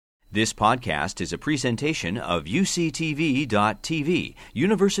This podcast is a presentation of UCTV.tv,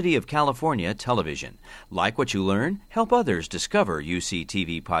 University of California Television. Like what you learn? Help others discover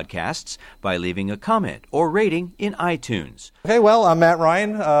UCTV podcasts by leaving a comment or rating in iTunes. Okay, well, I'm Matt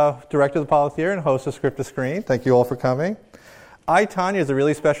Ryan, director of the Pollock Theater and host of Script to Screen. Thank you all for coming. I, Tonya is a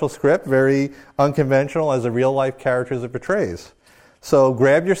really special script, very unconventional as the real-life characters it portrays. So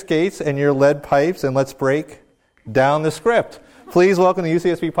grab your skates and your lead pipes and let's break down the script. Please welcome the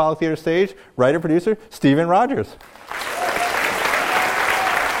UCSB Pollock Theater stage, writer-producer Stephen Rogers.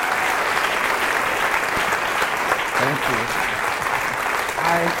 Thank you.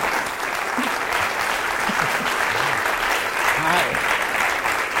 Hi.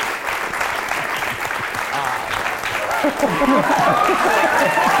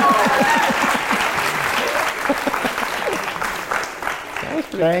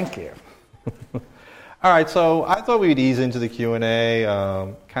 Thank you. All right, so I thought we'd ease into the Q&A,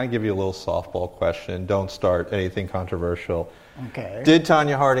 kind of give you a little softball question. Don't start anything controversial. Okay. Did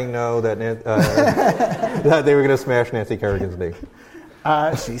Tonya Harding know that that they were going to smash Nancy Kerrigan's knee?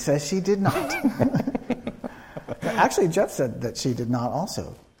 She says she did not. Actually, Jeff said that she did not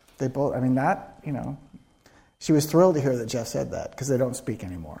also. They both, she was thrilled to hear that Jeff said that because they don't speak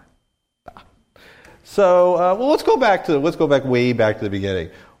anymore. So, let's go back way back to the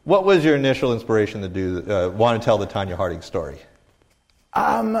beginning. What was your initial inspiration to want to tell the Tonya Harding story?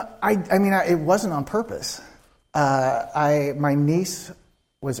 It wasn't on purpose. My niece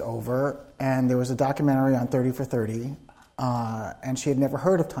was over, and there was a documentary on 30 for 30, and she had never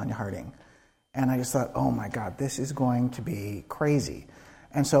heard of Tonya Harding. And I just thought, oh my God, this is going to be crazy.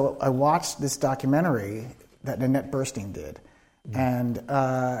 And so I watched this documentary that Nanette Burstein did. And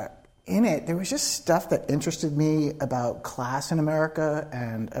in it, there was just stuff that interested me about class in America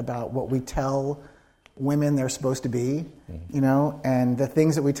and about what we tell women they're supposed to be, and the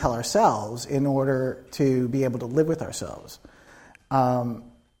things that we tell ourselves in order to be able to live with ourselves. And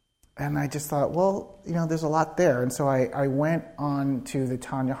I just thought, there's a lot there. And so I went on to the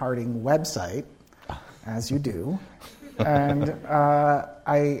Tonya Harding website, as you do, and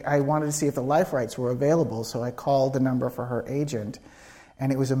I wanted to see if the life rights were available, so I called the number for her agent,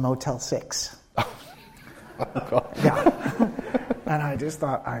 and it was a Motel 6. Oh, God. Yeah. And I just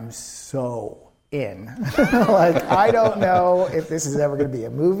thought, I'm so in. I don't know if this is ever going to be a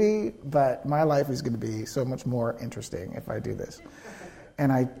movie, but my life is going to be so much more interesting if I do this.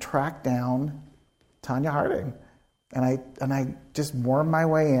 And I tracked down Tonya Harding. And I just wormed my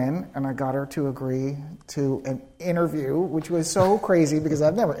way in, and I got her to agree to an interview, which was so crazy because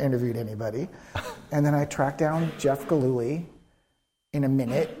I've never interviewed anybody. And then I tracked down Jeff Gillooly in a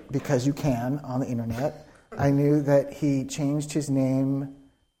minute, because you can on the internet. I knew that he changed his name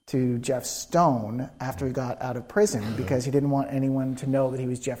to Jeff Stone after he got out of prison because he didn't want anyone to know that he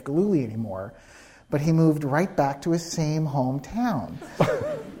was Jeff Gillooly anymore. But he moved right back to his same hometown.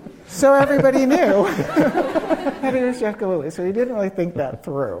 So everybody knew that he was Jeff Gillooly. So he didn't really think that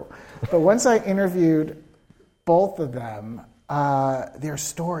through. But once I interviewed both of them, their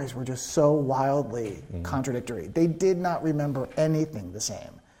stories were just so wildly contradictory. They did not remember anything the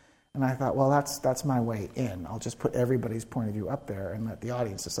same. And I thought, that's my way in. I'll just put everybody's point of view up there and let the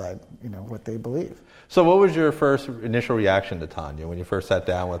audience decide, what they believe. So what was your first initial reaction to Tonya when you first sat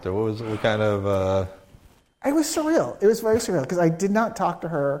down with her? What kind of... It was surreal. It was very surreal because I did not talk to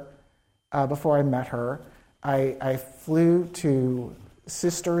her before I met her. I flew to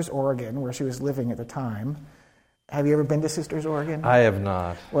Sisters, Oregon, where she was living at the time. Have you ever been to Sisters, Oregon? I have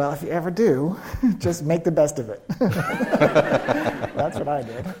not. Well, if you ever do, just make the best of it. That's what I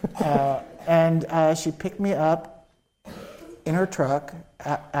did. And she picked me up in her truck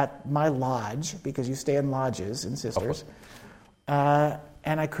at my lodge, because you stay in lodges in Sisters. And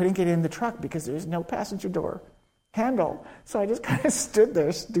I couldn't get in the truck because there was no passenger door handle. So I just kind of stood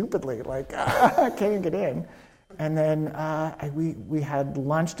there stupidly, I can't even get in. And then we had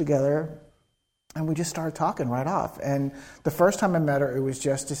lunch together, and we just started talking right off. And the first time I met her, it was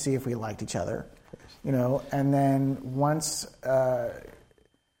just to see if we liked each other, And then once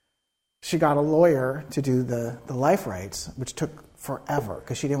she got a lawyer to do the life rights, which took forever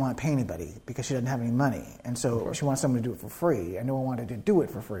because she didn't want to pay anybody because she didn't have any money. And so she wanted someone to do it for free, and no one wanted to do it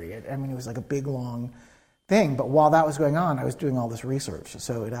for free. It was like a big, long thing. But while that was going on, I was doing all this research,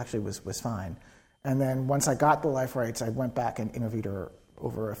 so it actually was fine. And then once I got the life rights, I went back and interviewed her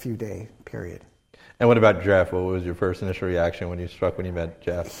over a few-day period. And what about Jeff? What was your first initial reaction when you met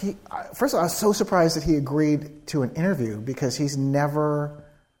Jeff? First of all, I was so surprised that he agreed to an interview because he's never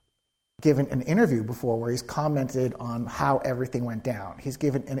given an interview before where he's commented on how everything went down. He's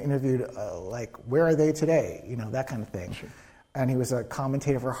given an interview where are they today? That kind of thing. Sure. and he was a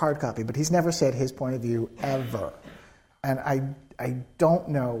commentator for Hard Copy, but he's never said his point of view ever. And I don't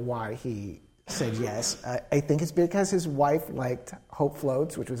know why he said yes. I think it's because his wife liked Hope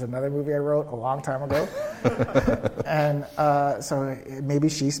Floats, which was another movie I wrote a long time ago. And so maybe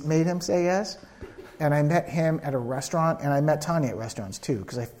she made him say yes. And I met him at a restaurant, and I met Tonya at restaurants too,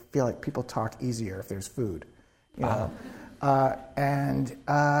 because I feel like people talk easier if there's food. You know? And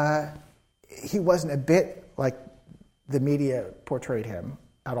he wasn't a bit like the media portrayed him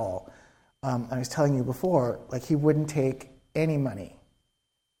at all. I was telling you before, like he wouldn't take any money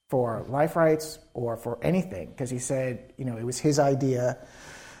for life rights or for anything, because he said, you know, it was his idea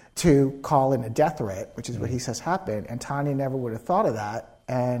to call in a death threat, which is what he says happened, and Tonya never would have thought of that,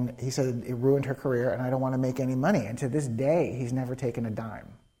 and he said it ruined her career, and I don't want to make any money. And to this day, he's never taken a dime,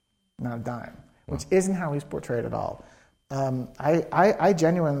 not a dime, which isn't how he's portrayed at all. I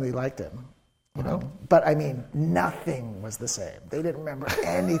genuinely liked him. You know? But I mean, nothing was the same. They didn't remember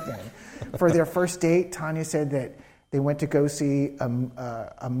anything. For their first date, Tonya said that they went to go see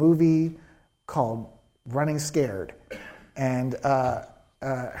a movie called Running Scared, and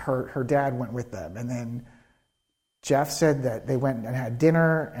her dad went with them. And then Jeff said that they went and had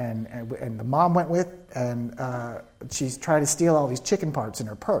dinner, and the mom went with, and she's tried to steal all these chicken parts in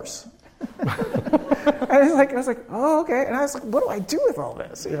her purse. And I was like, oh, okay. And I was like, what do I do with all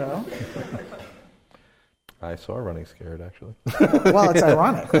this, you know? I saw Running Scared, actually. Well, it's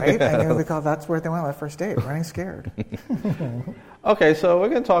ironic, right? I mean, because that's where they went on that first date, Running Scared. Okay, so we're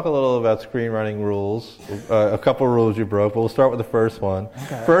going to talk a little about screenwriting rules, a couple of rules you broke, but we'll start with the first one.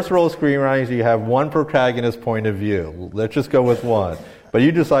 Okay. First rule of screenwriting is you have one protagonist point of view. Let's just go with one. But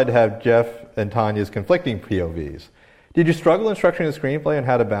you decide to have Jeff and Tonya's conflicting POVs. Did you struggle in structuring the screenplay and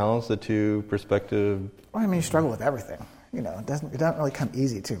how to balance the two perspectives? Well, I mean, you struggle with everything. You know, it doesn't really come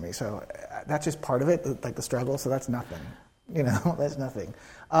easy to me. So that's just part of it, like the struggle. So that's nothing. You know, that's nothing.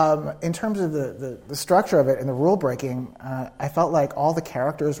 In terms of the structure of it and the rule breaking, I felt like all the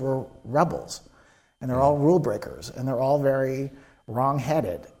characters were rebels, and they're all rule breakers, and they're all very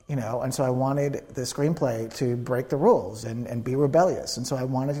wrong-headed. You know, and so I wanted the screenplay to break the rules and be rebellious, and so I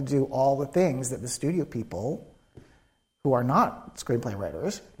wanted to do all the things that the studio people, who are not screenplay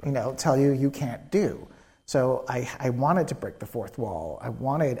writers, you know, tell you can't do. So I wanted to break the fourth wall. I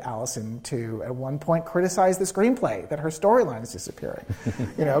wanted Allison to, at one point, criticize the screenplay, that her storyline is disappearing.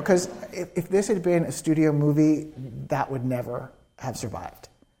 You know, because if this had been a studio movie, that would never have survived.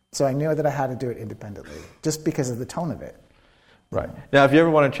 So I knew that I had to do it independently, just because of the tone of it. Right. Now, if you ever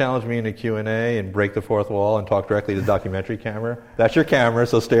want to challenge me in a Q&A and break the fourth wall and talk directly to the documentary camera, that's your camera,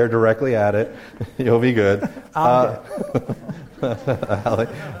 so stare directly at it. You'll be good. But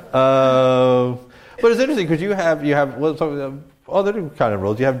it's interesting because you have other kind of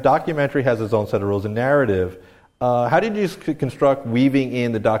rules. You have documentary has its own set of rules, and narrative. How did you construct weaving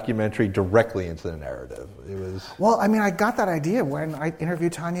in the documentary directly into the narrative? Well, I mean, I got that idea when I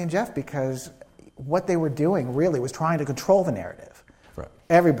interviewed Tonya and Jeff, because what they were doing really was trying to control the narrative. Right.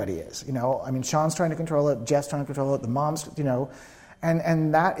 Everybody is, you know. I mean, Sean's trying to control it, Jeff's trying to control it, the mom's, you know.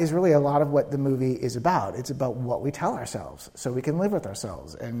 And that is really a lot of what the movie is about. It's about what we tell ourselves so we can live with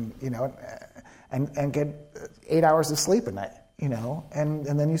ourselves and, you know, and get 8 hours of sleep a night, you know, and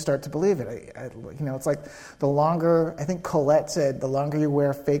then you start to believe it. You know, it's like the longer, I think Colette said, the longer you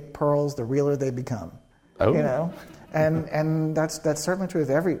wear fake pearls, the realer they become. Oh. You know? And that's certainly true with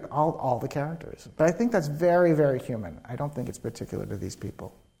all the characters. But I think that's very, very human. I don't think it's particular to these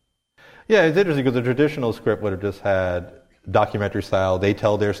people. Yeah, it's interesting because the traditional script would have just had documentary style. They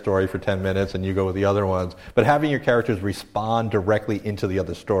tell their story for 10 minutes and you go with the other ones. But having your characters respond directly into the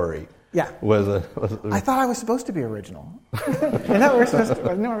other story. Yeah. I thought I was supposed to be original. Isn't that what we're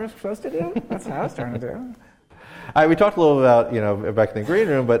supposed to do? That's what I was trying to do. We talked a little about, you know, back in the green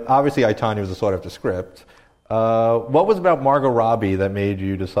room, but obviously I, Tonya, was a sought after script. What was about Margot Robbie that made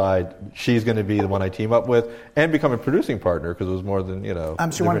you decide she's going to be the one I team up with and become a producing partner? Because it was more than, you know.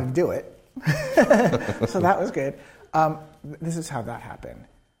 She wanted to do it. So that was good. This is how that happened.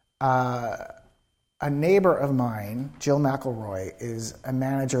 A neighbor of mine, Jill McElroy, is a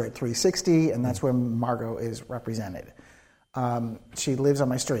manager at 360, and that's where Margot is represented. She lives on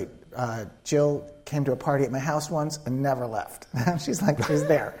my street. Jill came to a party at my house once and never left. She's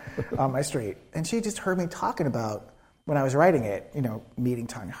there on my street. And she just heard me talking about, when I was writing it, you know, meeting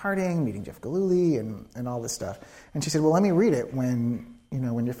Tonya Harding, meeting Jeff Gillooly, and all this stuff. And she said, well, let me read it when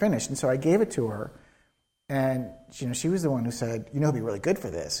you're finished. And so I gave it to her. And, you know, she was the one who said, you know who'd be really good for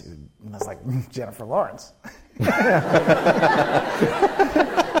this? And I was like, Jennifer Lawrence.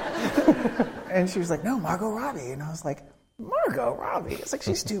 And she was like, no, Margot Robbie. And I was like, Margot Robbie? It's like,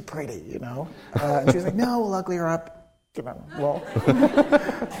 she's too pretty, you know? And she was like, no, we'll ugly her up. Well,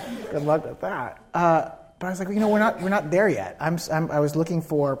 good luck with that. But I was like, we're not there yet. I was looking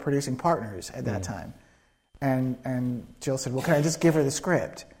for producing partners at that time, and Jill said, well, can I just give her the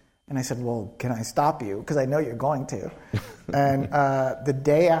script? And I said, well, can I stop you? Because I know you're going to. And the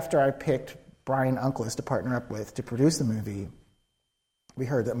day after I picked Brian Uncless to partner up with to produce the movie, we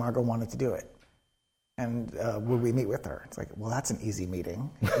heard that Margot wanted to do it. And would we meet with her? It's like, well, that's an easy meeting.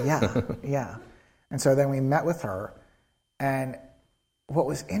 Yeah. And so then we met with her. And what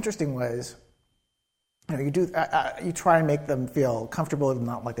was interesting was, you try and make them feel comfortable,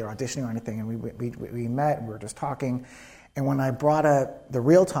 not like they're auditioning or anything. And we met, and we were just talking. And when I brought up the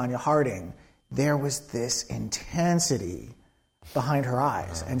real Tonya Harding, there was this intensity behind her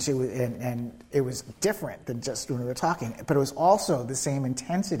eyes, and she was, and it was different than just when we were talking. But it was also the same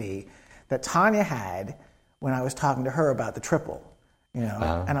intensity that Tonya had when I was talking to her about the triple,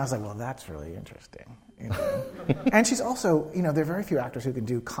 And I was like, well, that's really interesting. And she's also, there are very few actors who can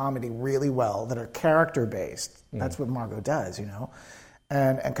do comedy really well that are character based. That's what Margot does,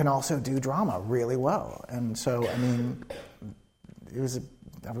 and can also do drama really well. And so, we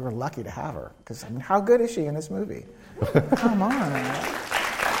were lucky to have her, because how good is she in this movie? Come on.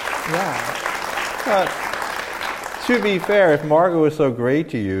 Yeah. To be fair, if Margot was so great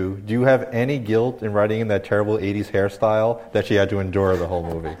to you, do you have any guilt in writing in that terrible 80s hairstyle that she had to endure the whole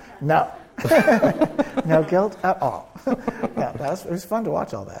movie? No. No guilt at all. Yeah, it was fun to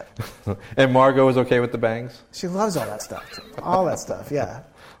watch all that. And Margot was okay with the bangs? She loves all that stuff. All that stuff, yeah.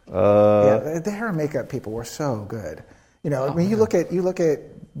 The hair and makeup people were so good. You look at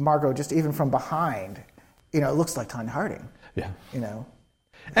Margot just even from behind, it looks like Tonya Harding. Yeah.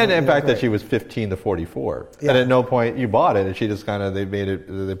 And in fact, that she was 15 to 44. Yeah. And at no point you bought it, and she just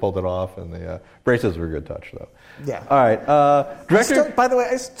they pulled it off, and the braces were a good touch, though. Yeah. All right. Director. By the way,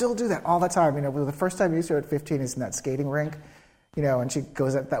 I still do that all the time. The first time you see her at 15 is in that skating rink, and she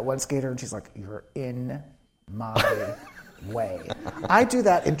goes at that one skater, and she's like, "You're in my way." I do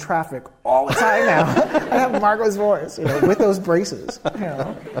that in traffic all the time now. I have Margot's voice, with those braces.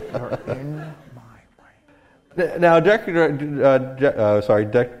 You're in. Now, director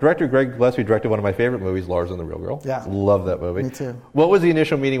Greg Gillespie directed one of my favorite movies, Lars and the Real Girl. Yeah. Love that movie. Me too. What was the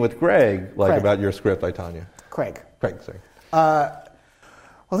initial meeting with Greg about your script, Tonya? Craig, sorry. Well,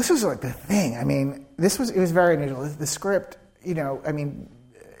 this was like the thing. It was very initial. The script, it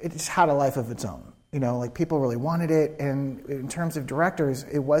just had a life of its own. People really wanted it. And in terms of directors,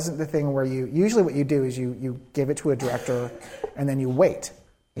 it wasn't the thing where usually what you do is you give it to a director and then you wait.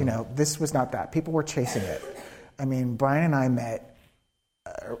 This was not that. People were chasing it. Brian and I met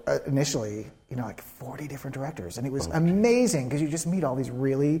initially, 40 different directors. And it was amazing because you just meet all these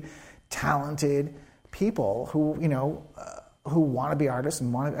really talented people who want to be artists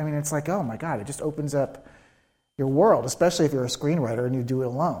and it's like, oh my God, it just opens up your world, especially if you're a screenwriter and you do it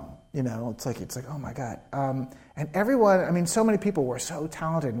alone. It's like, oh my God. And everyone, so many people were so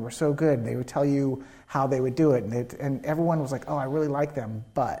talented and were so good. And they would tell you how they would do it. And everyone was like, oh, I really like them,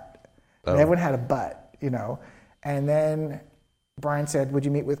 but. And everyone had a but, And then Brian said, would you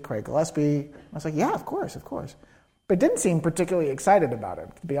meet with Craig Gillespie? I was like, yeah, of course. But didn't seem particularly excited about it,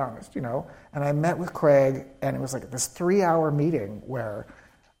 to be honest, And I met with Craig, and it was like this 3-hour meeting where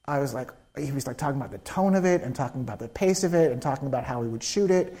I was like, he was like talking about the tone of it and talking about the pace of it and talking about how we would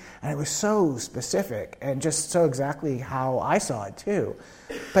shoot it. And it was so specific and just so exactly how I saw it too.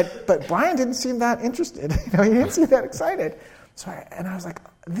 But Brian didn't seem that interested. He didn't seem that excited. And I was like,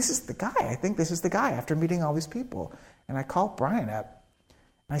 this is the guy. I think this is the guy after meeting all these people. And I called Brian up.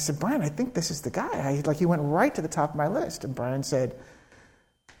 And I said, Brian, I think this is the guy. He went right to the top of my list. And Brian said,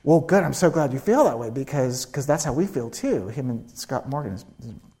 well, good. I'm so glad you feel that way because that's how we feel too. Him and Scott Morgan, his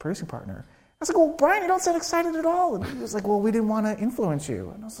producing partner. I was like, well, Brian, you don't sound excited at all. And he was like, well, we didn't want to influence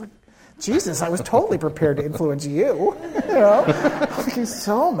you. And I was like, Jesus, I was totally prepared to influence you. He's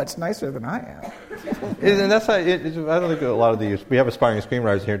so much nicer than I am. And that's how I don't think a lot of we have aspiring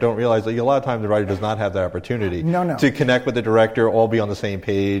screenwriters here, don't realize that a lot of times the writer does not have that opportunity to connect with the director, all be on the same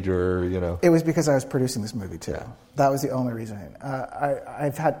page, or It was because I was producing this movie too. Yeah. That was the only reason.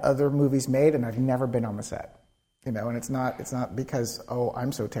 I've had other movies made, and I've never been on the set. And it's not because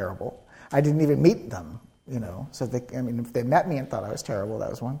I'm so terrible. I didn't even meet them. So if they met me and thought I was terrible,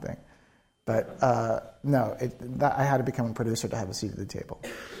 that was one thing. But no, I had to become a producer to have a seat at the table.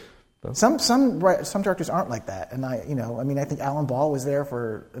 Some directors aren't like that, and I think Alan Ball was there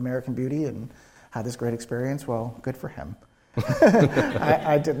for American Beauty and had this great experience. Well, good for him.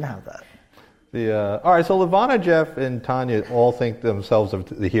 I didn't have that. All right, so Lavana, Jeff, and Tonya all think themselves of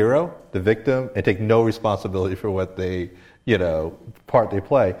the hero, the victim, and take no responsibility for what part they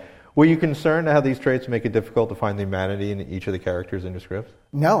play. Were you concerned how these traits make it difficult to find the humanity in each of the characters in your script?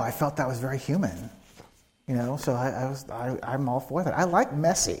 No, I felt that was very human. So I'm all for that. I like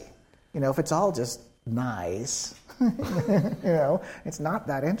messy. If it's all just nice, it's not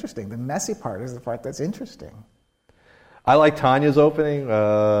that interesting. The messy part is the part that's interesting. I like Tonya's opening.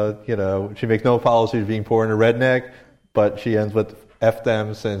 She makes no apology for being poor and a redneck, but she ends with F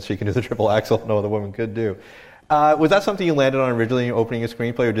them since she can do the triple axel no other woman could do. Was that something you landed on originally opening a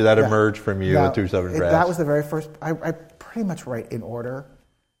screenplay, or did that emerge from you through seven drafts? That was the very first. I pretty much write in order.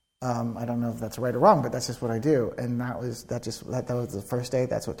 I don't know if that's right or wrong, but that's just what I do. And that was the first day.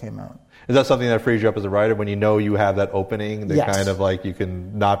 That's what came out. Is that something that frees you up as a writer when you know you have that opening? That kind of like you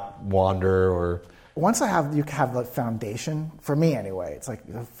can not wander or. Once you have the foundation, for me anyway, it's like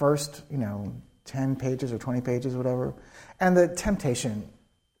the first 10 pages or 20 pages, whatever, and the temptation,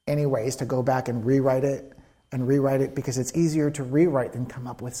 anyway, is to go back and rewrite it because it's easier to rewrite than come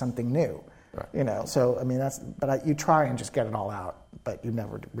up with something new. Right. So I mean you try and just get it all out, but you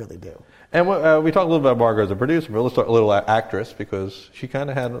never really do. And we talked a little about Margot as a producer, but let's talk a little actress because she kind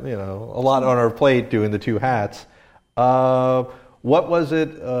of had a lot on her plate doing the two hats. What was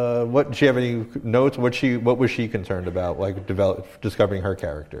it? Did she have any notes? What was she concerned about, like discovering her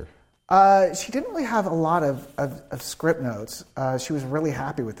character? She didn't really have a lot of script notes. She was really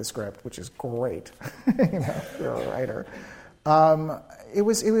happy with the script, which is great. You're a writer. It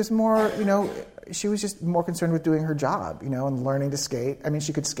was more, she was just more concerned with doing her job, and learning to skate. I mean,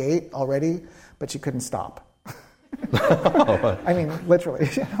 she could skate already, but she couldn't stop. I mean, literally,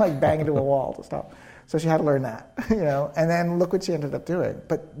 she had to like bang into a wall to stop. So she had to learn that, and then look what she ended up doing.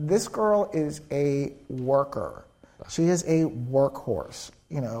 But this girl is a worker. She is a workhorse.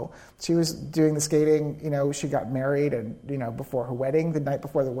 She was doing the skating. She got married, and before her wedding, the night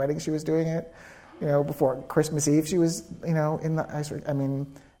before the wedding, she was doing it. Before Christmas Eve, she was in the ice rink. I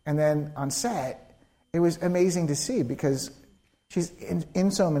mean, and then on set, it was amazing to see because she's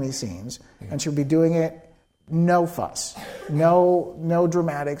in so many scenes, and she'll be doing it. No fuss, no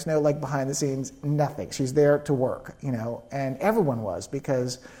dramatics, no like behind the scenes, nothing. She's there to work, and everyone was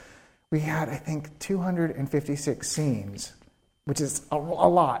because we had, I think, 256 scenes, which is a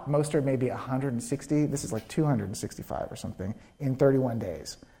lot. Most are maybe 160. This is like 265 or something in 31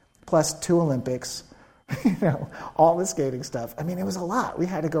 days, plus 2 Olympics, all the skating stuff. I mean, it was a lot. We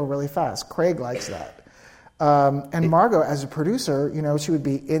had to go really fast. Craig likes that. And Margot, as a producer, she would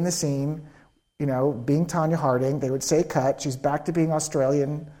be in the scene, being Tonya Harding. They would say cut. She's back to being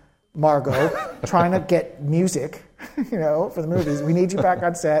Australian Margot, trying to get music, for the movies. We need you back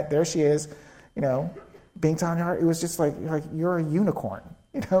on set. There she is, being Tonya Harding. It was just like you're a unicorn.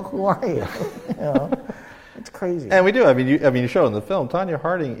 Who are you? It's crazy. And we do. I mean, you show in the film, Tonya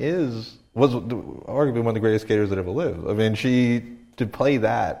Harding was arguably one of the greatest skaters that ever lived. I mean, to play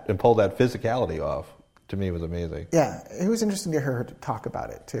that and pull that physicality off, to me, was amazing. Yeah, it was interesting to hear her talk about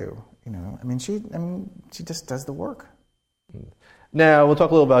it too. She just does the work. Now, we'll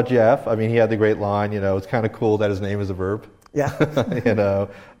talk a little about Jeff. I mean, he had the great line, it's kind of cool that his name is a verb. Yeah.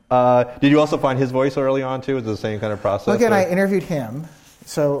 Did you also find his voice early on, too? Was it the same kind of process? Well, again, I interviewed him.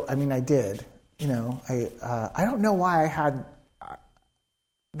 So, I did. I don't know why I had...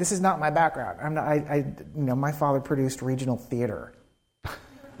 this is not my background. My father produced regional theater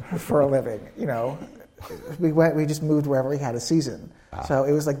for a living, We just moved wherever we had a season. Wow. So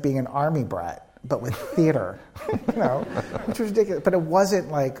it was like being an army brat, but with theater, which was ridiculous. But it wasn't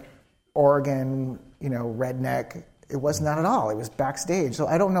like Oregon, redneck. It was not at all. It was backstage. So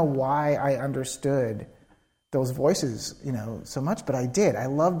I don't know why I understood those voices, so much, but I did. I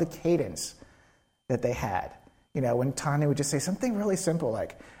loved the cadence that they had. When Tonya would just say something really simple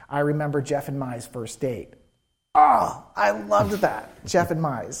like, I remember Jeff and Mai's first date. Oh, I loved that. Jeff and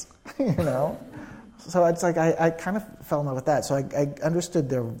Mai's, So it's like I kind of fell in love with that. So I understood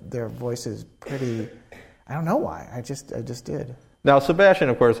their voices pretty. I don't know why. I just did. Now Sebastian,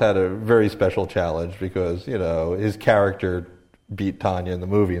 of course, had a very special challenge because his character beat Tonya in the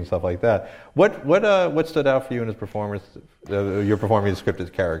movie and stuff like that. What stood out for you in his performance? Your performing the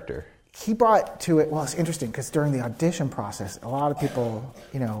scripted character. He brought to it. Well, it's interesting because during the audition process, a lot of people,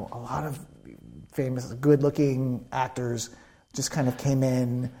 a lot of famous, good-looking actors just kind of came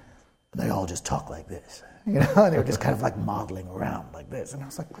in. They all just talk like this, and they were just kind of like modeling around like this. And I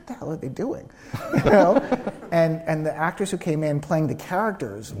was like, what the hell are they doing? And the actors who came in playing the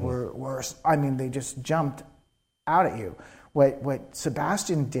characters were they just jumped out at you. What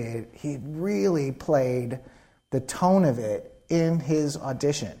Sebastian did, he really played the tone of it in his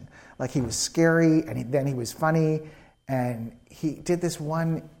audition. Like he was scary, and then he was funny, and he did this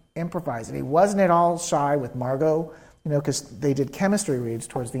one improvise. And he wasn't at all shy with Margot. because they did chemistry reads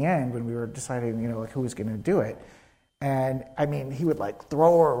towards the end when we were deciding, like who was going to do it. And I mean, he would like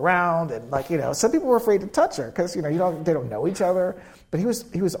throw her around, and like some people were afraid to touch her because they don't know each other. But he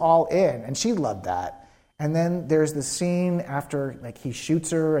was all in, and she loved that. And then there's the scene after like he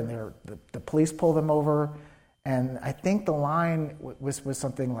shoots her, and the police pull them over. And I think the line was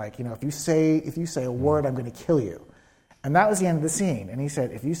something like, if you say a word, I'm going to kill you. And that was the end of the scene. And he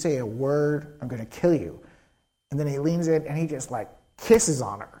said, if you say a word, I'm going to kill you. And then he leans in and he just like kisses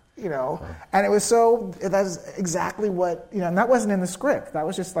on her. And it was that's exactly what, and that wasn't in the script. That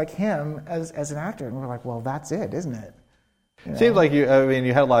was just like him as an actor. And we're like, well, that's it, isn't it? Seems like you had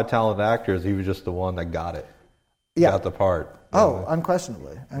a lot of talented actors. He was just the one that got it. Yeah. Got the part. Oh,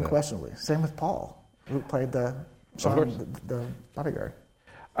 unquestionably. Same with Paul, who played the bodyguard.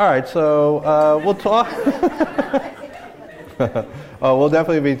 All right, so we'll talk. We'll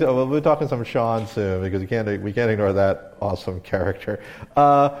definitely we'll be talking some Sean soon because we can't ignore that awesome character.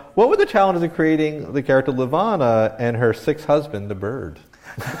 What were the challenges of creating the character Levana and her sixth husband, the bird?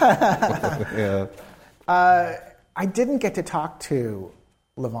 Yeah. I didn't get to talk to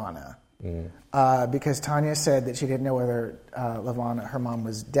Levana because Tonya said that she didn't know whether Levana, her mom,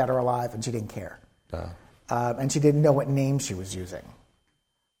 was dead or alive, and she didn't care. And she didn't know what name she was using.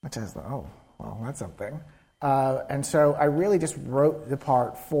 Which I was like, oh, well, that's something. And so I really just wrote the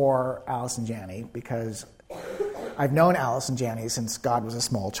part for Allison Janney because I've known Allison Janney since God was a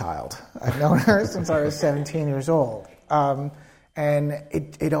small child. I've known her since I was 17 years old. And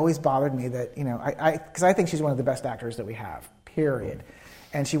it always bothered me that, because I think she's one of the best actors that we have, period.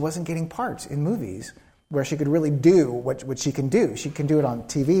 And she wasn't getting parts in movies where she could really do what she can do. She can do it on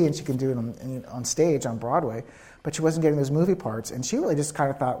TV and she can do it on stage, on Broadway, but she wasn't getting those movie parts. And she really just kind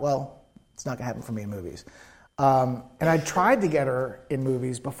of thought, well, it's not going to happen for me in movies. And I tried to get her in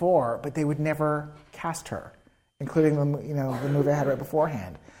movies before, but they would never cast her, including the movie I had right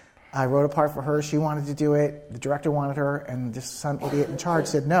beforehand. I wrote a part for her. She wanted to do it. The director wanted her, and just some idiot in charge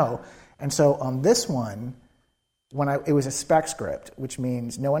said no. And so on this one, it was a spec script, which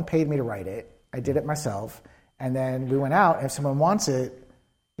means no one paid me to write it. I did it myself. And then we went out, and if someone wants it,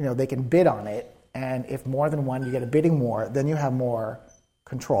 they can bid on it. And if more than one, you get a bidding war, then you have more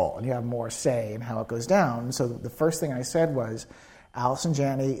control and you have more say in how it goes down. So the first thing I said was, Allison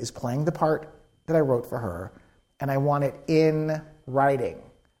Janney is playing the part that I wrote for her, and I want it in writing,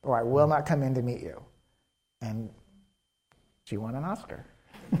 or I will not come in to meet you. And she won an Oscar.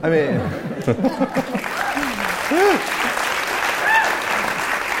 I mean,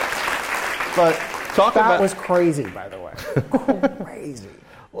 but that was crazy, by the way. Crazy.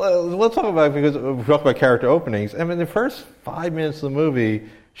 Well, let's talk about, because we talk about character openings. I mean, the first 5 minutes of the movie,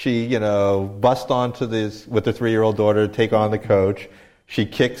 she, busts onto this with the 3-year-old daughter, take on the coach. She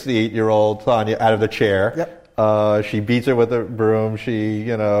kicks the 8-year-old Tonya out of the chair. Yep. She beats her with a broom. She,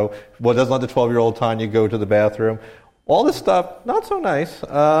 doesn't let the 12-year-old Tonya go to the bathroom. All this stuff, not so nice.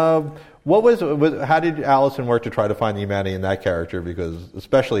 How did Allison work to try to find the humanity in that character? Because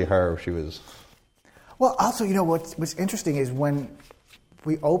especially her, she was... Well, also, what's interesting is when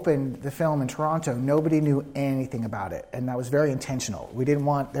we opened the film in Toronto, nobody knew anything about it, and that was very intentional. We didn't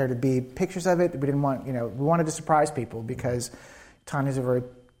want there to be pictures of it. We didn't want, we wanted to surprise people because Tonya's a very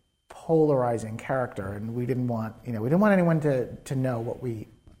polarizing character, and we didn't want anyone to know what we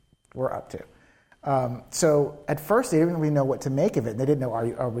were up to. So at first they didn't really know what to make of it. They didn't know,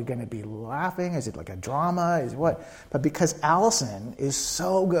 are we going to be laughing? Is it like a drama? Is what? But because Allison is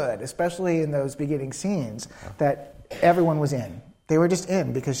so good, especially in those beginning scenes, that everyone was in. They were just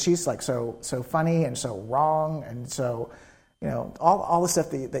in because she's like so funny and so wrong and so, all the stuff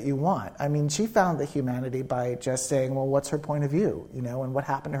that you want. I mean, she found the humanity by just saying, well, what's her point of view, and what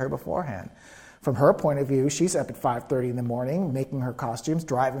happened to her beforehand. From her point of view, she's up at 5:30 in the morning making her costumes,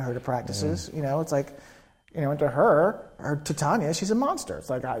 driving her to practices. It's like, and to her, or to Tonya, she's a monster. It's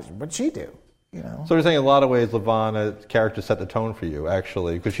like, what'd she do? So you're saying in a lot of ways, Levana's character set the tone for you,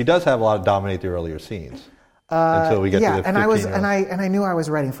 actually, because she does have a lot of dominate the earlier scenes. Until we get to the 15 and I knew I was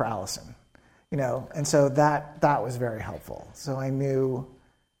writing for Allison, and so that was very helpful. So I knew.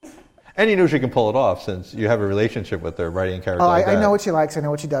 And you know she can pull it off since you have a relationship with her, writing a character like that. I know what she likes. I know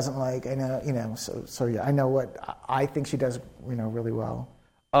what she doesn't like. I know, so yeah, I know what I think she does, really well.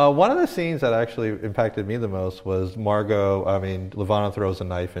 One of the scenes that actually impacted me the most was Levana throws a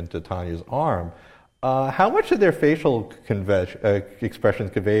knife into Tonya's arm. How much did their facial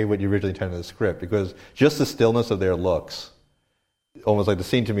expressions convey what you originally intended in the script? Because just the stillness of their looks, almost like the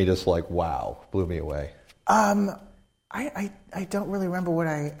scene to me, just like, wow, blew me away. I don't really remember what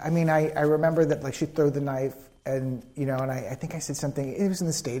I remember that, like, she threw the knife and, and I think I said something, it was in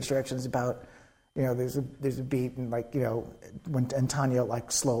the stage directions about, there's a beat and and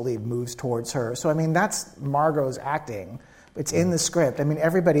Tonya slowly moves towards her. So I mean, that's Margot's acting. It's in the script. I mean,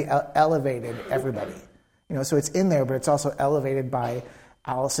 everybody elevated everybody. So it's in there, but it's also elevated by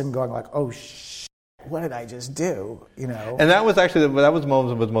Allison going oh what did I just do? And that was actually that was the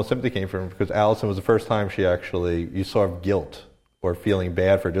moment where the most sympathy came from, because Allison was the first time you saw guilt or feeling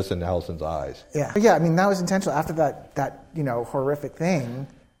bad for just in Allison's eyes. Yeah. I mean, that was intentional. After that horrific thing,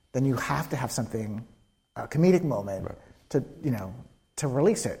 then you have to have something, a comedic moment, right, to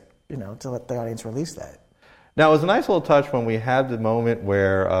release it. To let the audience release that. Now, it was a nice little touch when we had the moment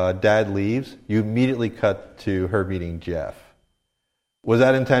where Dad leaves. You immediately cut to her meeting Jeff. Was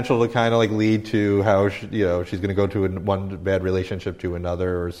that intentional to kind of lead to how she's going to go to one bad relationship to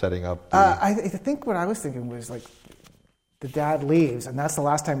another, or setting up? I think what I was thinking was the dad leaves, and that's the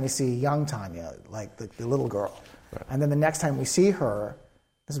last time we see young Tonya, the little girl. Right. And then the next time we see her,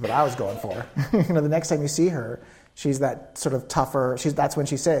 this is what I was going for. The next time you see her, she's that sort of tougher. That's when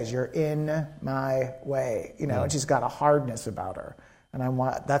she says, "You're in my way," and she's got a hardness about her. And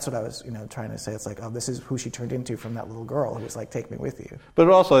that's what I was, trying to say. It's this is who she turned into from that little girl who was "Take me with you." But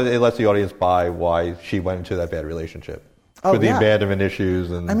also, it lets the audience buy why she went into that bad relationship. For the abandonment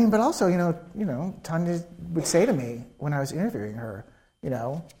issues. And I mean, but also, Tonya would say to me when I was interviewing her,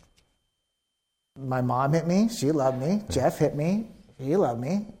 my mom hit me, she loved me. Jeff hit me, he loved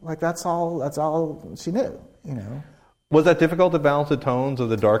me. That's all she knew, Was that difficult to balance the tones of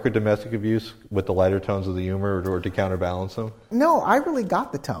the darker domestic abuse with the lighter tones of the humor, or to counterbalance them? No, I really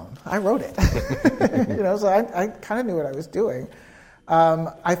got the tone. I wrote it. So I kind of knew what I was doing.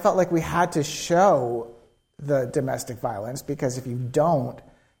 I felt like we had to show the domestic violence, because if you don't,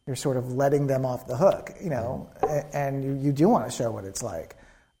 you're sort of letting them off the hook, and you do want to show what it's like.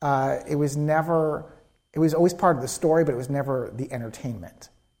 It was always part of the story, but it was never the entertainment,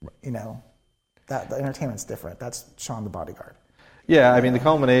 That the entertainment's different. That's Sean the bodyguard. Yeah, I mean, the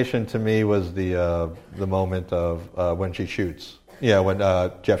culmination to me was the moment of when she shoots. Yeah, when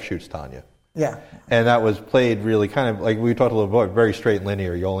Jeff shoots Tonya. Yeah. And that was played really kind of, like we talked a little bit, very straight and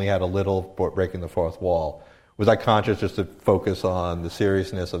linear. You only had a little breaking the fourth wall. Was I conscious just to focus on the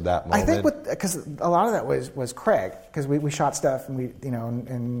seriousness of that moment? I think because a lot of that was Craig, because we shot stuff and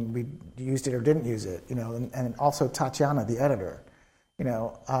we used it or didn't use it, and also Tatiana, the editor.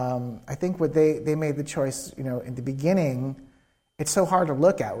 I think what they made the choice, in the beginning, it's so hard to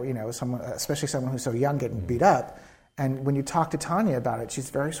look at, someone, especially someone who's so young, getting beat up. And when you talk to Tonya about it,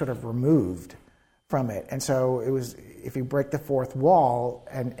 she's very sort of removed from it. And so it was, if you break the fourth wall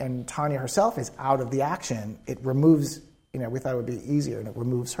and Tonya herself is out of the action, it removes, we thought it would be easier, and it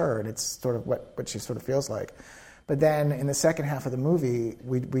removes her, and it's sort of what she sort of feels like. But then in the second half of the movie,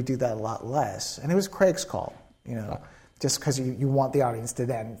 we do that a lot less. And it was Craig's call, just because you want the audience to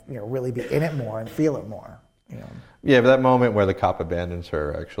then, really be in it more and feel it more. Yeah, but that moment where the cop abandons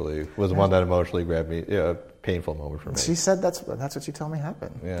her actually was one that emotionally grabbed me. Yeah, a painful moment for me. She said that's what she told me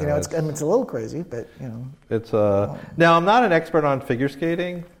happened. Yeah, it's a little crazy, but It's now I'm not an expert on figure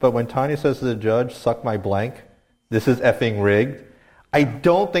skating, but when Tonya says to the judge, "Suck my blank, this is effing rigged," I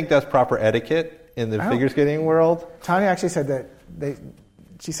don't think that's proper etiquette in the figure skating world. Tonya actually said that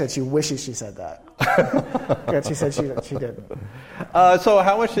she said she wishes she said that. Yeah, she said she didn't. So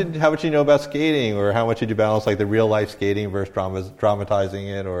how much did you know about skating, or how much did you balance the real life skating versus dramatizing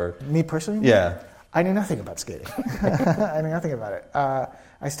it, or me personally? Yeah, I knew nothing about skating. I knew nothing about it.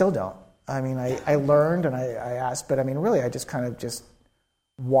 I still don't. I mean, I learned and I asked, but I mean, really, I just kind of just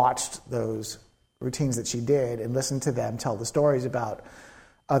watched those routines that she did and listened to them tell the stories about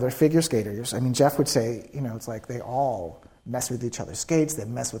other figure skaters. I mean, Jeff would say, it's like they all mess with each other's skates, they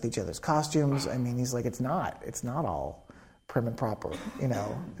mess with each other's costumes. I mean, he's like, it's not all prim and proper,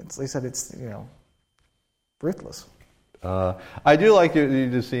 he said it's, ruthless. I do like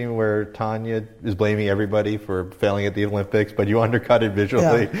the scene where Tonya is blaming everybody for failing at the Olympics, but you undercut it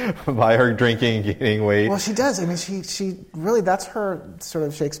visually by her drinking and gaining weight. Well, she does. I mean, she really, that's her sort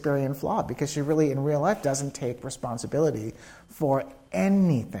of Shakespearean flaw, because she really, in real life, doesn't take responsibility for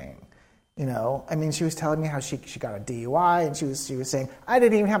anything. I mean, she was telling me how she got a DUI, and she was saying, "I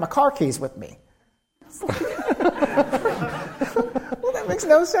didn't even have my car keys with me." Well, that makes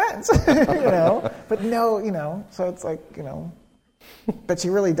no sense, But no, so it's like, but she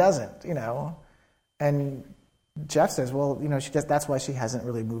really doesn't, And Jeff says, well, that's why she hasn't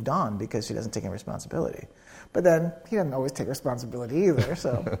really moved on, because she doesn't take any responsibility. But then he doesn't always take responsibility either,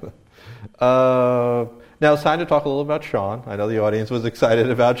 so. Now it's time to talk a little about Sean. I know the audience was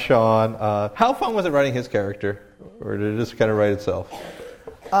excited about Sean. How fun was it writing his character? Or did it just kind of write itself?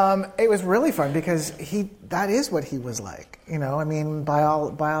 It was really fun because that is what he was like. I mean, by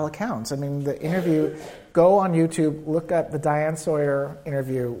all accounts. I mean, the interview, go on YouTube, look up the Diane Sawyer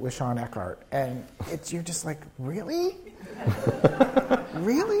interview with Sean Eckhart, and you're just like, really?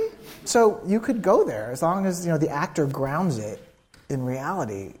 Really? So you could go there as long as, the actor grounds it in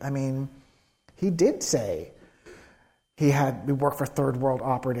reality. I mean, he did say he worked for third world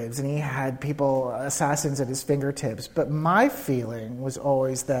operatives and he had assassins at his fingertips. But my feeling was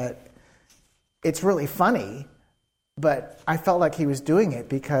always that it's really funny, but I felt like he was doing it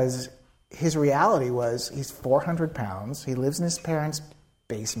because his reality was he's 400 pounds, he lives in his parents'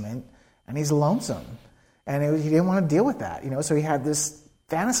 basement, and he's lonesome. And he didn't want to deal with that, so he had this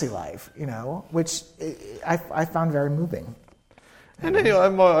fantasy life, which I found very moving. And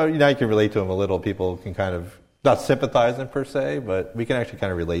I can relate to him a little. People can kind of not sympathize him per se, but we can actually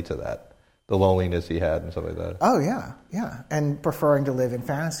kind of relate to that, the loneliness he had and stuff like that. Oh yeah, and preferring to live in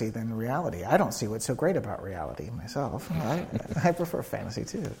fantasy than reality. I don't see what's so great about reality myself. I prefer fantasy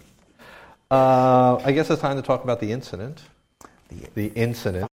too. I guess it's time to talk about the incident. The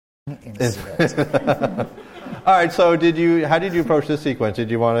incident. All right. So, how did you approach this sequence?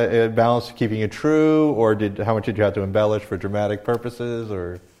 Did you want to balance keeping it true, or how much did you have to embellish for dramatic purposes,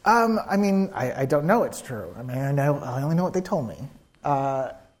 or? I mean, I don't know it's true. I mean, I only know what they told me.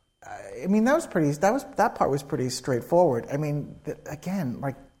 I mean, that part was pretty straightforward. I mean, again,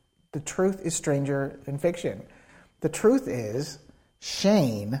 like the truth is stranger than fiction. The truth is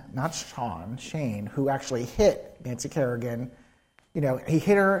Shane, not Sean, Shane, who actually hit Nancy Kerrigan. He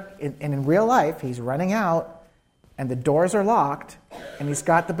hit her, and in real life, he's running out, and the doors are locked, and he's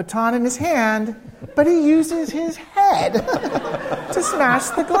got the baton in his hand, but he uses his head to smash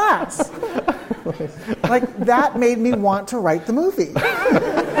the glass. Like, that made me want to write the movie.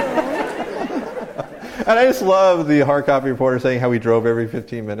 And I just love the hard copy reporter saying how he drove every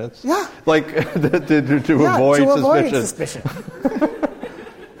 15 minutes. Yeah. Like, to avoid suspicion.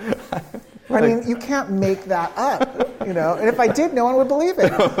 I mean, you can't make that up, And if I did, no one would believe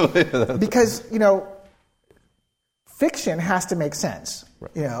it. Because, fiction has to make sense.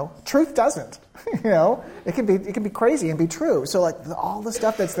 Right. Truth doesn't. It can be crazy and be true. So, like, all the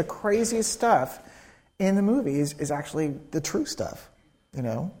stuff that's the craziest stuff in the movies is actually the true stuff.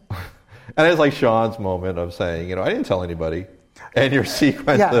 And it's like Sean's moment of saying, I didn't tell anybody. And your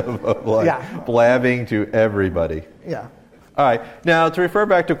sequence of blabbing to everybody. Yeah. All right. Now, to refer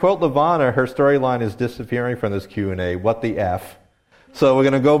back to quote LaVonna, her storyline is disappearing from this Q&A. What the F? So we're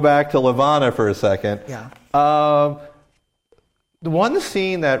going to go back to LaVonna for a second. Yeah. The one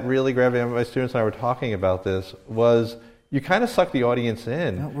scene that really grabbed me, my students and I were talking about this, was you kind of suck the audience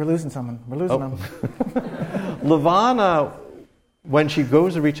in. No, we're losing someone. We're losing them. LaVonna, when she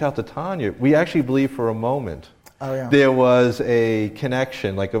goes to reach out to Tonya, we actually believe for a moment there was a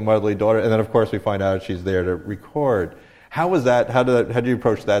connection, like a motherly daughter, and then of course we find out she's there to record. How was that? How did you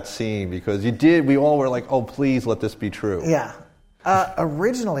approach that scene? Because we all were like, oh, please let this be true. Yeah.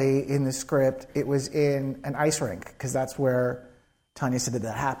 Originally in the script, it was in an ice rink, because that's where Tonya said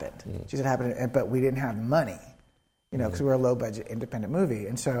that happened. She said it happened, but we didn't have money, because we were a low-budget independent movie.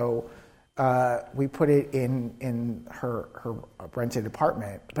 And so we put it in her rented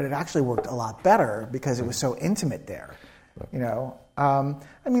apartment, but it actually worked a lot better because it was so intimate there. I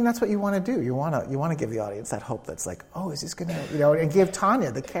mean, that's what you want to do. You want to give the audience that hope that's like, oh, is this going to, and give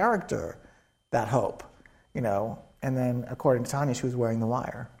Tonya, the character, that hope, And then, according to Tonya, she was wearing the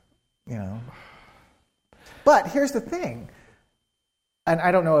wire, But here's the thing, and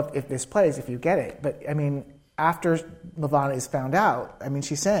I don't know if this plays, if you get it, but I mean, after LaVonna is found out, I mean,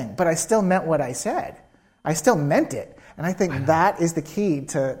 she's saying, but I still meant what I said. I still meant it. And I think that is the key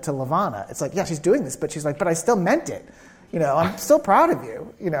to LaVonna. It's like, yeah, she's doing this, but she's like, but I still meant it. I'm still proud of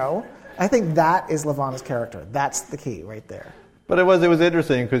you, I think that is LaVonna's character. That's the key right there. But it was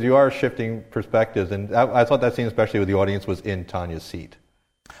interesting because you are shifting perspectives, and I thought that scene, especially with the audience, was in Tanya's seat.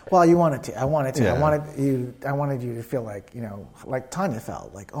 Well, you wanted to. I wanted to. Yeah. I wanted you to feel like, like Tonya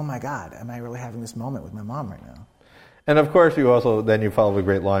felt. Like, oh my God, am I really having this moment with my mom right now? And of course, you follow a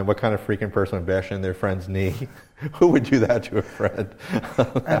great line. What kind of freaking person would bash in their friend's knee? Who would do that to a friend?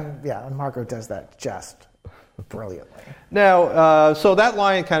 and Margot does that just brilliantly. Now, so that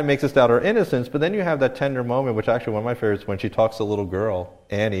line kind of makes us doubt her innocence, but then you have that tender moment, which actually one of my favorites, when she talks to the little girl,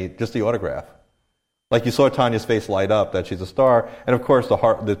 Annie, just the autograph. Like you saw Tanya's face light up that she's a star, and of course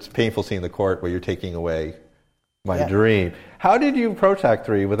the painful scene in the court where you're taking away my dream. How did you approach Act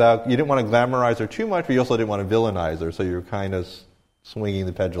 3 you didn't want to glamorize her too much, but you also didn't want to villainize her, so you were kind of swinging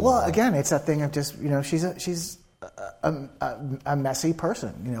the pendulum? Well, again, it's that thing of just, she's a messy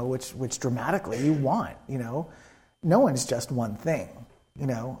person, which dramatically you want, No one's just one thing,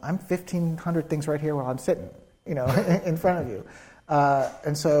 I'm 1,500 things right here while I'm sitting, in front of you.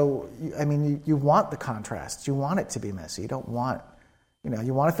 And so, you want the contrast. You want it to be messy. You don't want,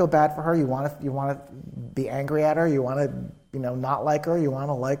 you want to feel bad for her. You want to be angry at her. You want to, not like her. You want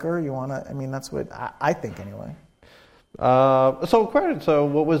to like her. You want to, that's what I think anyway. So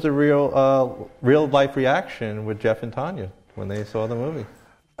what was the real life reaction with Jeff and Tonya when they saw the movie?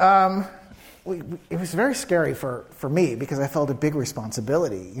 It was very scary for me because I felt a big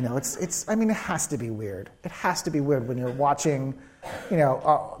responsibility. It has to be weird. It has to be weird when you're watching,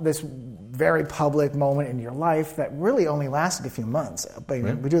 this very public moment in your life that really only lasted a few months. But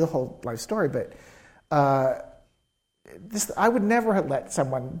we do the whole life story, but I would never have let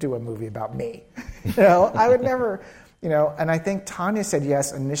someone do a movie about me. I would never. And I think Tonya said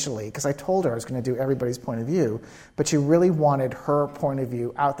yes initially because I told her I was going to do everybody's point of view, but she really wanted her point of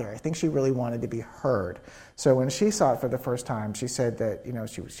view out there. I think she really wanted to be heard. So when she saw it for the first time, she said that,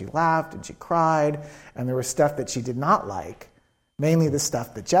 she laughed and she cried, and there was stuff that she did not like, mainly the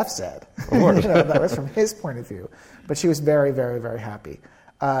stuff that Jeff said. That was from his point of view. But she was very, very, very happy.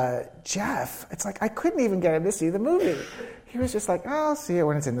 Jeff, it's like I couldn't even get him to see the movie. He was just like, I'll see it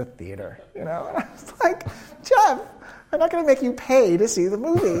when it's in the theater. And I was like, Jeff, I'm not going to make you pay to see the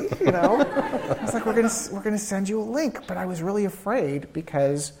movie. I was like, we're going to send you a link. But I was really afraid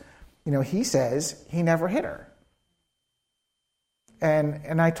because, he says he never hit her.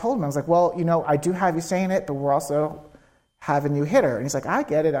 And I told him, I was like, well, I do have you saying it, but we're also having you hit her. And he's like, I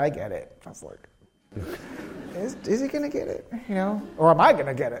get it. I was like, is he going to get it? Or am I going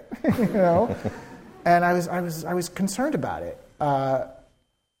to get it? And I was concerned about it.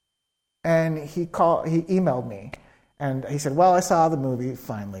 And he emailed me, and he said, well, I saw the movie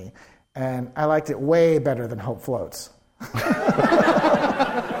finally, and I liked it way better than Hope Floats. I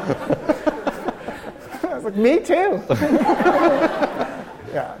was like, me too.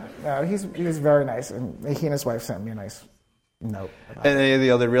 Yeah, no, he was very nice, and he and his wife sent me a nice note. And any of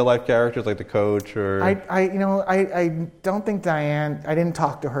the other real life characters, like the coach, or I don't think Diane. I didn't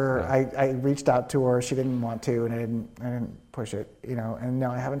talk to her. No. I reached out to her. She didn't want to, and I didn't push it. And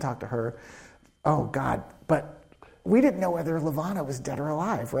no, I haven't talked to her. Oh God! But we didn't know whether Levana was dead or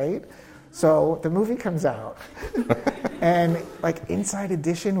alive, right? So the movie comes out, and like Inside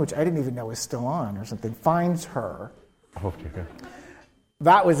Edition, which I didn't even know was still on or something, finds her. Oh dear.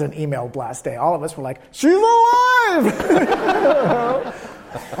 That was an email blast day. All of us were like, she's alive!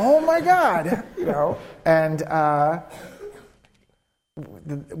 Oh my God! And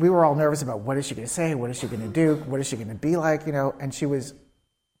we were all nervous about what is she going to say, what is she going to do, what is she going to be like, and she was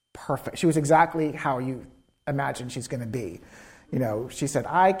perfect. She was exactly how you imagine she's going to be. She said,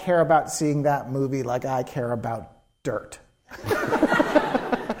 I care about seeing that movie like I care about dirt.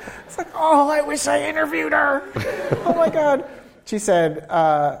 It's like, oh, I wish I interviewed her. Oh my God. She said,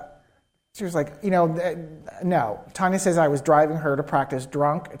 she was like, no. Tonya says I was driving her to practice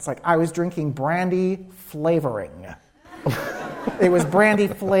drunk. It's like I was drinking brandy flavoring. It was brandy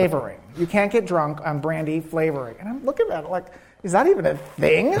flavoring. You can't get drunk on brandy flavoring. And I'm looking at it like, is that even a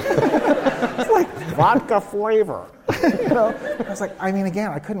thing? It's like vodka flavor. I was like,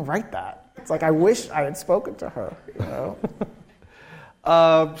 again, I couldn't write that. It's like I wish I had spoken to her.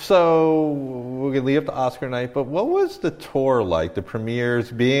 So we're going to leave up to Oscar night, but what was the tour like, the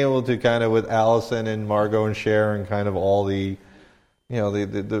premieres, being able to kind of with Allison and Margot and Sharon, kind of all the,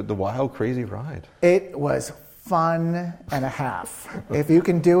 the wild, crazy ride? It was fun and a half. If you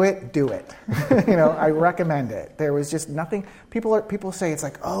can do it, do it. I recommend it. There was just nothing. People say it's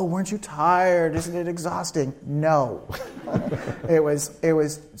like, oh, weren't you tired? Isn't it exhausting? No. It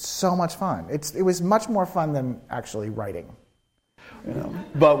was so much fun. It was much more fun than actually writing.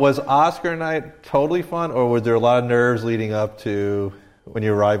 But was Oscar night totally fun, or was there a lot of nerves leading up to when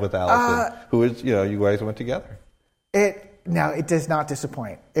you arrived with Allison, who is, you guys went together? No, it does not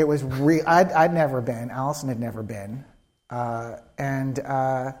disappoint. It was I'd never been. Allison had never been,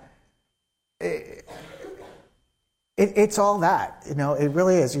 it's all that. It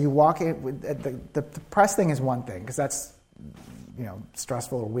really is. You walk in. The press thing is one thing because that's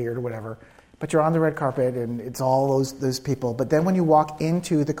stressful or weird or whatever. But you're on the red carpet and it's all those people. But then when you walk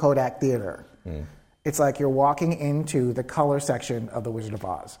into the Kodak Theater, it's like you're walking into the color section of The Wizard of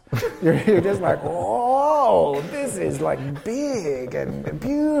Oz. You're just like, whoa, this is like big and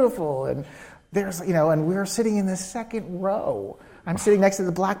beautiful. And there's, and we're sitting in the second row. I'm sitting next to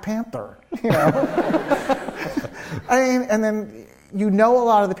the Black Panther, and then a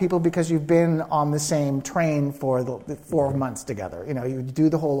lot of the people because you've been on the same train for the 4 months together. You do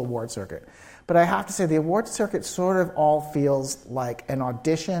the whole award circuit. But I have to say the award circuit sort of all feels like an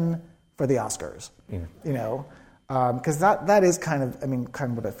audition for the Oscars. Because that is kind of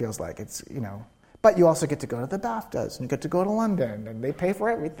what it feels like. It's, but you also get to go to the BAFTAs, and you get to go to London, and they pay for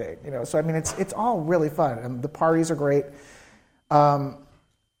everything, So, it's all really fun, and the parties are great. I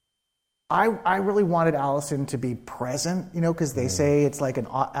really wanted Allison to be present, because they say it's like an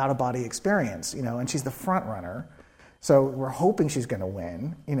out-of-body experience, and she's the front runner. So we're hoping she's going to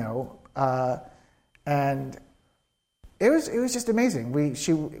win, and it was just amazing.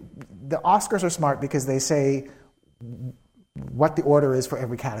 The Oscars are smart because they say what the order is for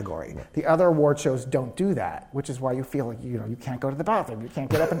every category. The other award shows don't do that, which is why you feel like you can't go to the bathroom, you can't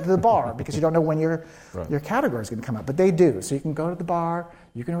get up into the bar because you don't know when your category is going to come up. But they do, so you can go to the bar,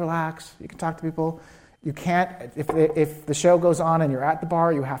 you can relax, you can talk to people. You can't if the show goes on and you're at the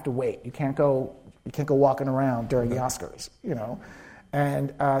bar, you have to wait. You can't go walking around during the Oscars,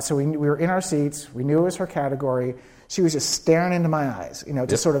 And so we were in our seats. We knew it was her category. She was just staring into my eyes,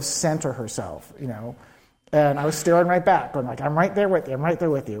 to sort of center herself, And I was staring right back, going like, I'm right there with you, I'm right there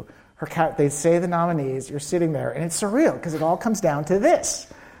with you. They say the nominees, you're sitting there, and it's surreal because it all comes down to this,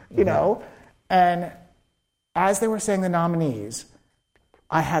 And as they were saying the nominees,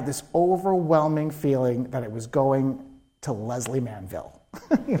 I had this overwhelming feeling that it was going to Leslie Manville.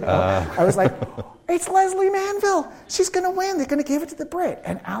 I was like, it's Leslie Manville. She's going to win. They're going to give it to the Brit.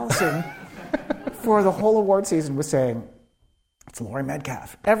 And Allison, for the whole award season, was saying, it's Laurie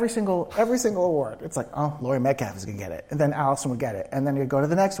Metcalf. Every single award. It's like, oh, Laurie Metcalf is going to get it. And then Allison would get it. And then you'd go to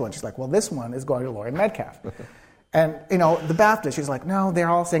the next one. She's like, well, this one is going to Laurie Metcalf. And, the BAFTA, she's like, no, they're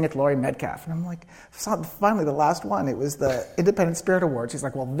all saying it's Laurie Metcalf. And I'm like, finally, the last one, it was the Independent Spirit Award. She's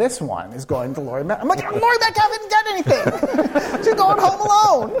like, well, this one is going to Laurie Metcalf. I'm like, Laurie Metcalf didn't get anything. She's going home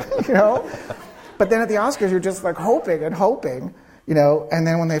alone, But then at the Oscars, you're just like hoping and hoping, And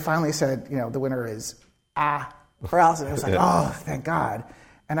then when they finally said, the winner is for Allison, it was like, oh, thank God.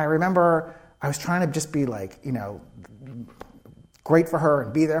 And I remember I was trying to just be like, great for her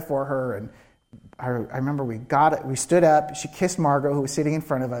and be there for her. And I remember we stood up, she kissed Margot, who was sitting in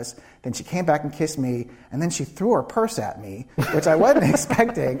front of us, then she came back and kissed me, and then she threw her purse at me, which I wasn't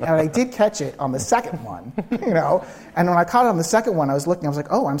expecting, and I did catch it on the second one, And when I caught it on the second one, I was like,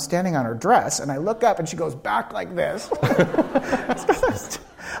 oh, I'm standing on her dress, and I look up, and she goes back like this.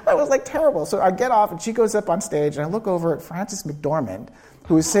 That was like terrible. So I get off, and she goes up on stage, and I look over at Frances McDormand,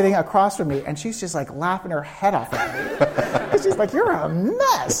 who was sitting across from me, and she's just like laughing her head off at me. She's like, you're a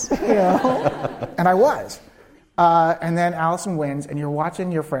mess, And I was. And then Allison wins, and you're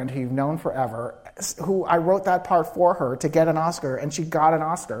watching your friend who you've known forever, who I wrote that part for her to get an Oscar, and she got an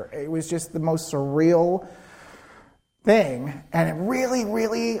Oscar. It was just the most surreal thing, and really,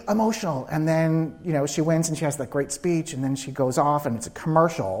 really emotional. And then, she wins, and she has that great speech, and then she goes off, and it's a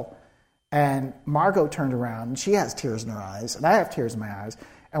commercial. And Margot turned around, and she has tears in her eyes, and I have tears in my eyes.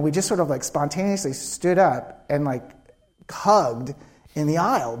 And we just sort of like spontaneously stood up and like hugged in the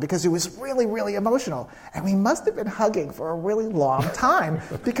aisle because it was really, really emotional. And we must have been hugging for a really long time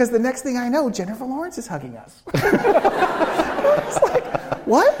because the next thing I know, Jennifer Lawrence is hugging us. I was like,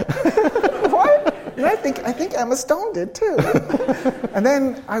 what? What? And I think Emma Stone did too. And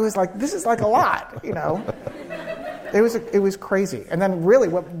then I was like, this is like a lot, It was crazy. And then really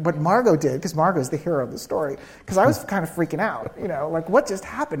what Margot did, because Margot's the hero of the story, because I was kind of freaking out, like what just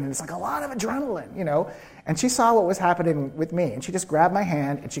happened? And it's like a lot of adrenaline, And she saw what was happening with me, and she just grabbed my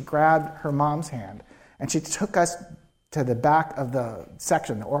hand, and she grabbed her mom's hand, and she took us to the back of the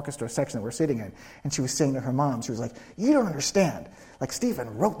section, the orchestra section that we're sitting in, and she was saying to her mom, she was like, you don't understand. Like,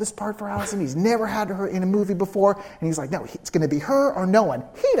 Stephen wrote this part for Allison. He's never had her in a movie before. And he's like, no, it's going to be her or no one.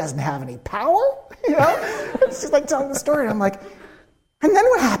 He doesn't have any power, It's just like telling the story. And I'm like, and then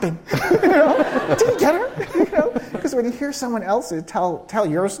what happened? Did you get her? Because when you hear someone else tell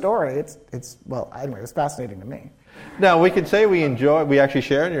your story, it's well, anyway, it was fascinating to me. Now, we could say we actually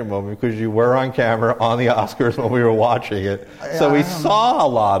shared your moment because you were on camera on the Oscars when we were watching it. So we saw a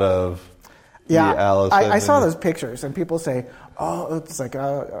lot of Allison. I saw those pictures, and people say, oh, it's like,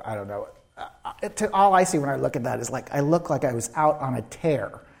 I don't know. All I see when I look at that is like, I look like I was out on a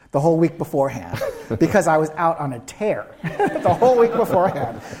tear the whole week beforehand because I was out on a tear the whole week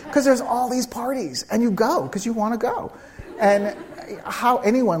beforehand because there's all these parties, and you go because you want to go. And how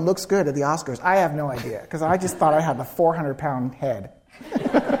anyone looks good at the Oscars, I have no idea, because I just thought I had the 400-pound head.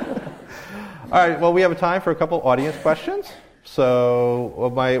 All right, well, we have time for a couple audience questions.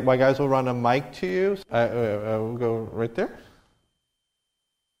 So my guys will run a mic to you. We'll go right there.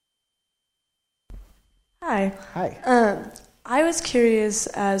 Hi. Hi. I was curious,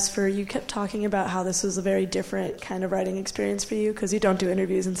 you kept talking about how this was a very different kind of writing experience for you because you don't do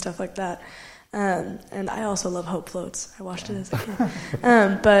interviews and stuff like that. And I also love Hope Floats. I watched it as a kid.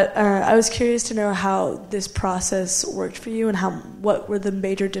 But I was curious to know how this process worked for you and what were the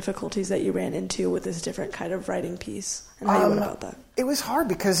major difficulties that you ran into with this different kind of writing piece and how you went about that. It was hard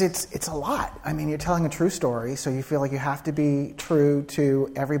because it's a lot. I mean, you're telling a true story, so you feel like you have to be true to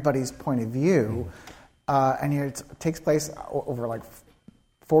everybody's point of view. And it takes place over like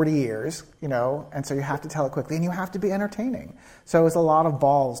 40 years, and so you have to tell it quickly, and you have to be entertaining. So it was a lot of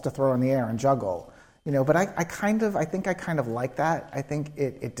balls to throw in the air and juggle, but I think I kind of like that. I think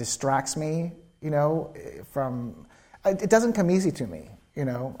it distracts me, from, it doesn't come easy to me,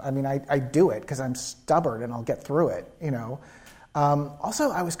 I mean, I do it because I'm stubborn and I'll get through it,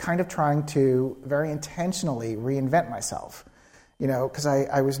 Also, I was kind of trying to very intentionally reinvent myself, because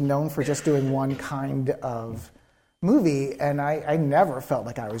I was known for just doing one kind of movie, and I never felt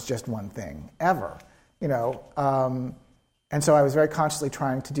like I was just one thing, ever, and so I was very consciously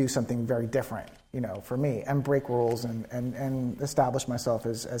trying to do something very different, for me, and break rules and establish myself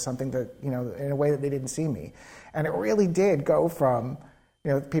as something that, in a way that they didn't see me. And it really did go from,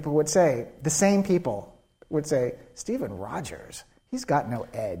 people would say, the same people would say, Stephen Rogers, he's got no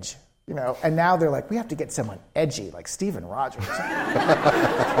edge. And now they're like, we have to get someone edgy like Stephen Rogers.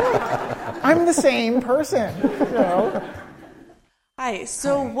 I'm the same person, Hi.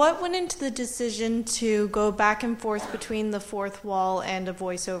 So what went into the decision to go back and forth between the fourth wall and a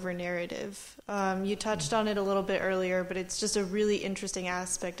voiceover narrative? You touched on it a little bit earlier, but it's just a really interesting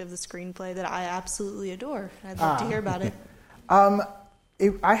aspect of the screenplay that I absolutely adore. I'd love to hear about it.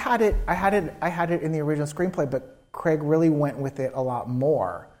 I had it in the original screenplay, but Craig really went with it a lot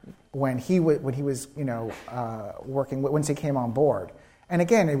more when he was working once he came on board. And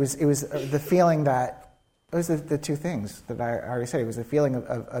again, it was the feeling that it was the two things that I already said. It was the feeling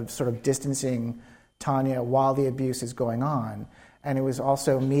of sort of distancing Tonya while the abuse is going on, and it was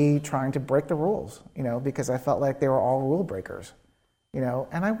also me trying to break the rules, because I felt like they were all rule breakers,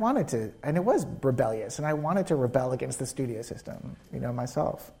 and I wanted to, and it was rebellious, and I wanted to rebel against the studio system,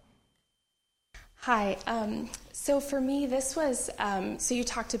 myself. Hi. So for me, this was, so you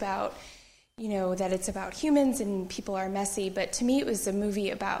talked about, that it's about humans and people are messy, but to me it was a movie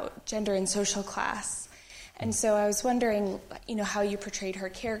about gender and social class. And so I was wondering, how you portrayed her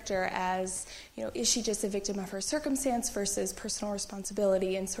character as, is she just a victim of her circumstance versus personal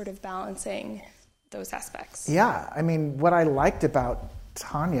responsibility, and sort of balancing those aspects? Yeah. I mean, what I liked about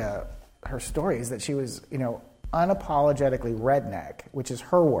Tonya, her story, is that she was, unapologetically redneck, which is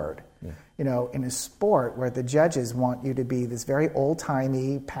her word. Yeah. In a sport where the judges want you to be this very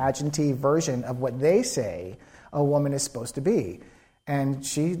old-timey, pageanty version of what they say a woman is supposed to be. And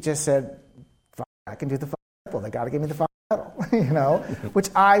she just said, I can do the triple. They got to give me the medal, which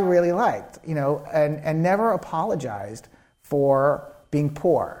I really liked, and never apologized for being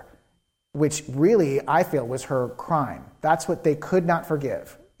poor, which really I feel was her crime. That's what they could not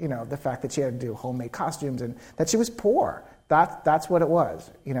forgive, the fact that she had to do homemade costumes and that she was poor. That's what it was,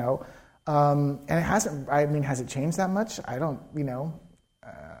 and it hasn't. I mean, has it changed that much? I don't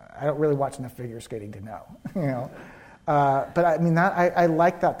really watch enough figure skating to know, But I mean, I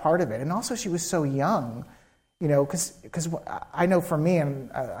like that part of it, and also she was so young, because I know for me,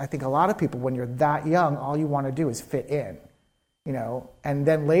 and I think a lot of people, when you're that young, all you want to do is fit in, and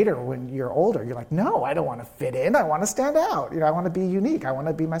then later when you're older, you're like, no, I don't want to fit in. I want to stand out. I want to be unique. I want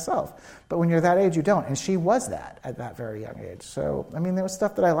to be myself. But when you're that age, you don't. And she was that at that very young age. So, I mean, there was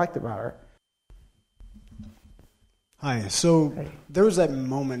stuff that I liked about her. Hi. So there was that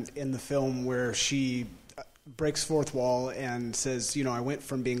moment in the film where she breaks fourth wall and says, I went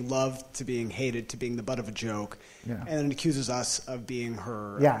from being loved to being hated to being the butt of a joke, and then accuses us of being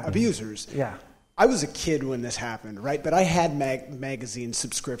her abusers. Yeah. I was a kid when this happened, right? But I had magazine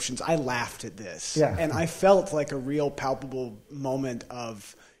subscriptions. I laughed at this. Yeah. And I felt like a real palpable moment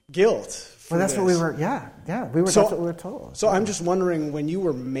of guilt. Well, that's what we were, that's what we were told. So I'm just wondering, when you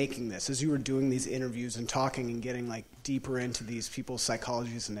were making this, as you were doing these interviews and talking and getting deeper into these people's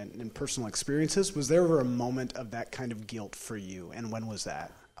psychologies and personal experiences, was there ever a moment of that kind of guilt for you? And when was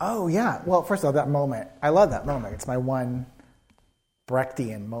that? Oh, yeah. Well, first of all, that moment, I love that moment. It's my one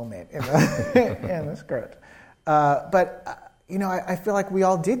Brechtian moment in the script. But I feel like we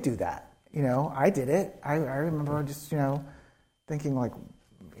all did do that. I did it. I remember just, thinking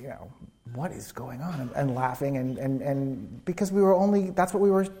what is going on? And laughing and because that's what we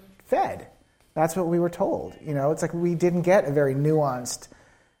were fed. That's what we were told. It's like we didn't get a very nuanced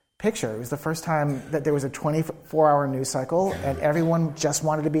picture. It was the first time that there was a 24-hour news cycle and everyone just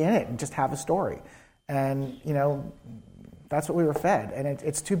wanted to be in it and just have a story. And, that's what we were fed. And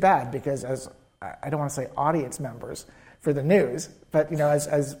it's too bad because, as I don't want to say audience members, for the news. But,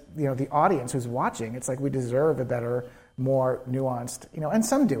 as the audience who's watching, it's like we deserve a better, more nuanced, and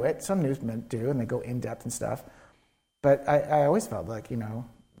some do it. Some newsmen do, and they go in-depth and stuff. But I always felt like,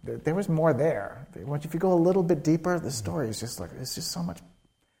 there was more there. If you go a little bit deeper, the story is just it's just so much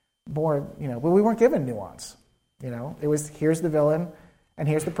more, but we weren't given nuance. It was, here's the villain, and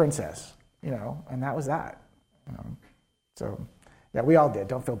here's the princess, and that was that. So, yeah, we all did.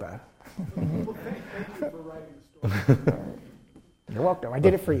 Don't feel bad. Well, thank you for writing the story. You're welcome. I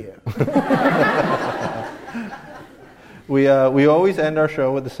did it for you. We always end our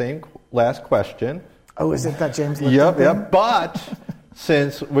show with the same last question. Oh, is it that James Lipton Yep, thing? yep. But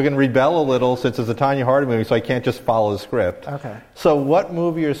since we're going to rebel a little, since it's a Tonya Harding movie, so I can't just follow the script. Okay. So what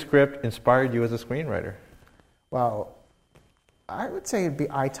movie or script inspired you as a screenwriter? Well, I would say it'd be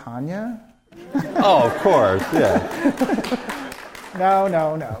I, Tonya. Oh, of course, yeah. No.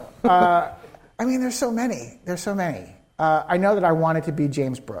 There's so many. I know that I wanted to be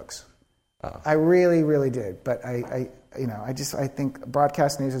James Brooks. Oh. I really, really did. But I think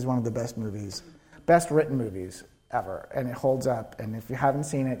Broadcast News is one of the best written movies ever, and it holds up. And if you haven't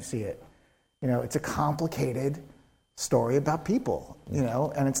seen it, see it. It's a complicated story about people.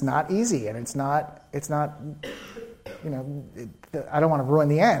 And it's not easy, and it's not. I don't want to ruin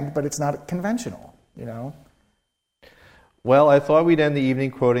the end, but it's not conventional. Well, I thought we'd end the evening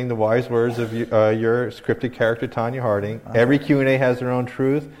quoting the wise words of your scripted character, Tonya Harding. Every Q&A has their own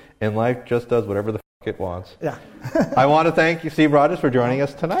truth, and life just does whatever the f*** it wants. Yeah. I want to thank you, Steve Rogers, for joining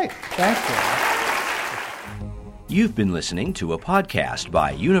us tonight. Thank you. You've been listening to a podcast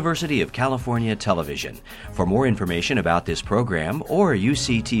by University of California Television. For more information about this program or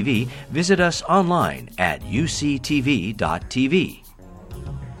UCTV, visit us online at uctv.tv.